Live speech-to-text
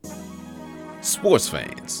Sports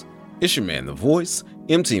fans, it's your man, The Voice,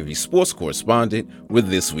 MTV sports correspondent with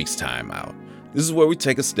this week's Timeout. This is where we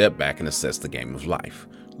take a step back and assess the game of life,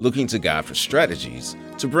 looking to God for strategies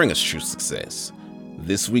to bring us true success.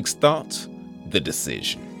 This week's thought, the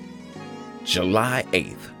decision. July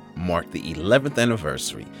 8th marked the 11th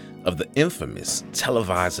anniversary of the infamous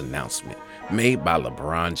televised announcement made by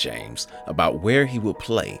LeBron James about where he would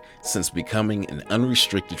play since becoming an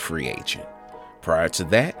unrestricted free agent. Prior to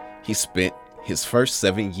that, he spent his first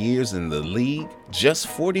 7 years in the league just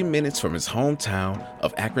 40 minutes from his hometown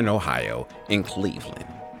of Akron, Ohio, in Cleveland.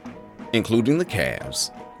 Including the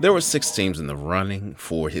Cavs, there were 6 teams in the running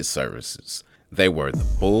for his services. They were the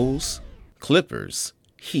Bulls, Clippers,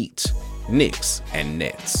 Heat, Knicks, and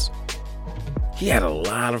Nets. He had a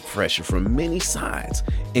lot of pressure from many sides,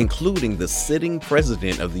 including the sitting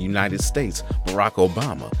president of the United States, Barack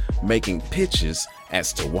Obama, making pitches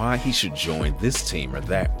as to why he should join this team or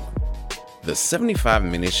that one. The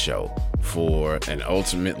 75-minute show for an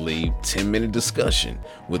ultimately 10-minute discussion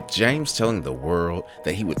with James telling the world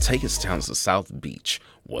that he would take his talents to South Beach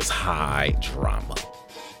was high drama.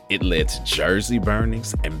 It led to jersey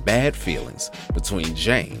burnings and bad feelings between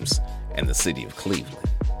James and the city of Cleveland.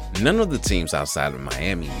 None of the teams outside of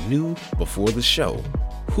Miami knew before the show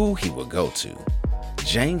who he would go to.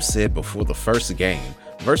 James said before the first game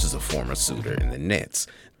versus a former suitor in the Nets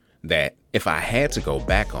that if I had to go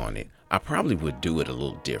back on it, I probably would do it a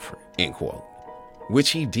little different, end quote. Which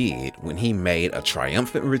he did when he made a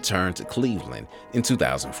triumphant return to Cleveland in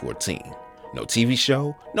 2014. No TV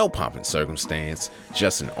show, no pomp and circumstance,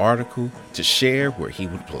 just an article to share where he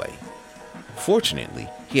would play. Fortunately,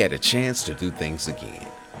 he had a chance to do things again.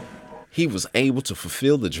 He was able to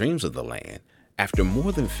fulfill the dreams of the land. After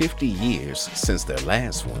more than 50 years since their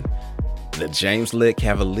last one, the James-led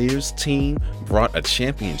Cavaliers team brought a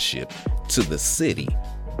championship to the city,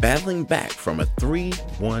 battling back from a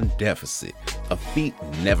 3-1 deficit, a feat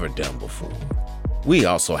never done before. We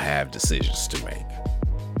also have decisions to make.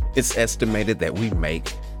 It's estimated that we make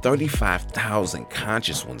 35,000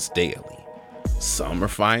 conscious ones daily. Some are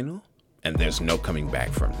final, and there's no coming back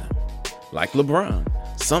from them. Like LeBron,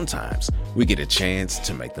 sometimes we get a chance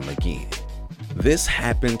to make them again. This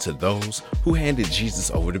happened to those who handed Jesus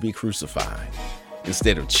over to be crucified.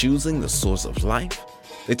 Instead of choosing the source of life,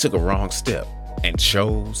 they took a wrong step and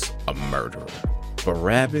chose a murderer.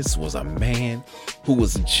 Barabbas was a man who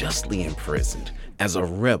was justly imprisoned as a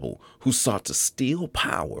rebel who sought to steal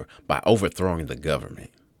power by overthrowing the government.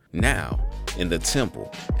 Now, in the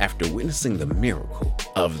temple, after witnessing the miracle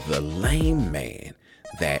of the lame man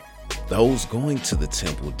that those going to the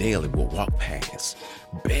temple daily will walk past,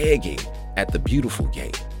 begging at the beautiful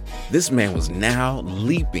gate, this man was now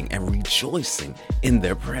leaping and rejoicing in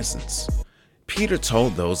their presence. Peter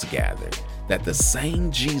told those gathered that the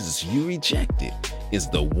same Jesus you rejected is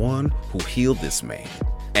the one who healed this man,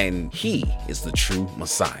 and he is the true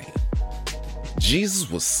Messiah. Jesus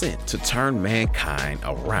was sent to turn mankind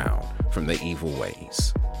around from their evil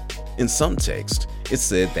ways. In some texts, it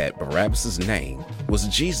said that Barabbas' name was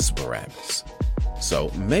Jesus Barabbas. So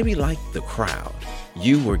maybe like the crowd,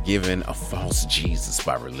 you were given a false Jesus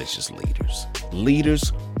by religious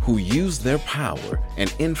leaders who use their power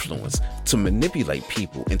and influence to manipulate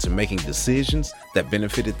people into making decisions that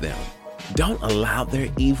benefited them. Don't allow their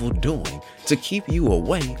evil doing to keep you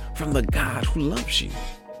away from the God who loves you.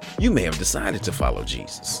 You may have decided to follow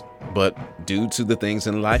Jesus, but due to the things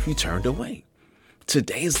in life you turned away.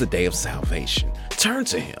 Today is the day of salvation. Turn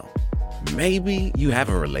to Him. Maybe you have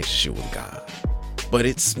a relationship with God, but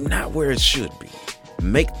it's not where it should be.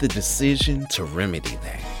 Make the decision to remedy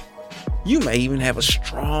that. You may even have a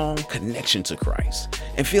strong connection to Christ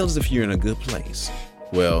and feel as if you're in a good place.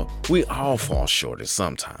 Well, we all fall short at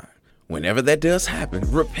some time. Whenever that does happen,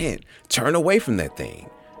 repent, turn away from that thing,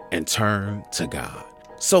 and turn to God.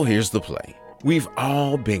 So here's the play. We've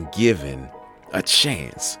all been given a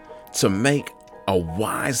chance to make a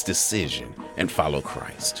wise decision and follow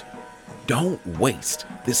Christ. Don't waste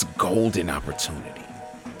this golden opportunity.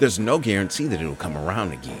 There's no guarantee that it'll come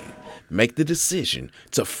around again. Make the decision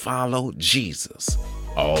to follow Jesus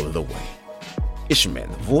all the way. It's your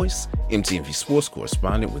man, The Voice, MTV sports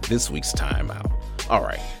correspondent with this week's Timeout. All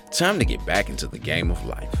right, time to get back into the game of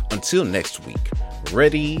life. Until next week,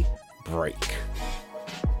 ready, break.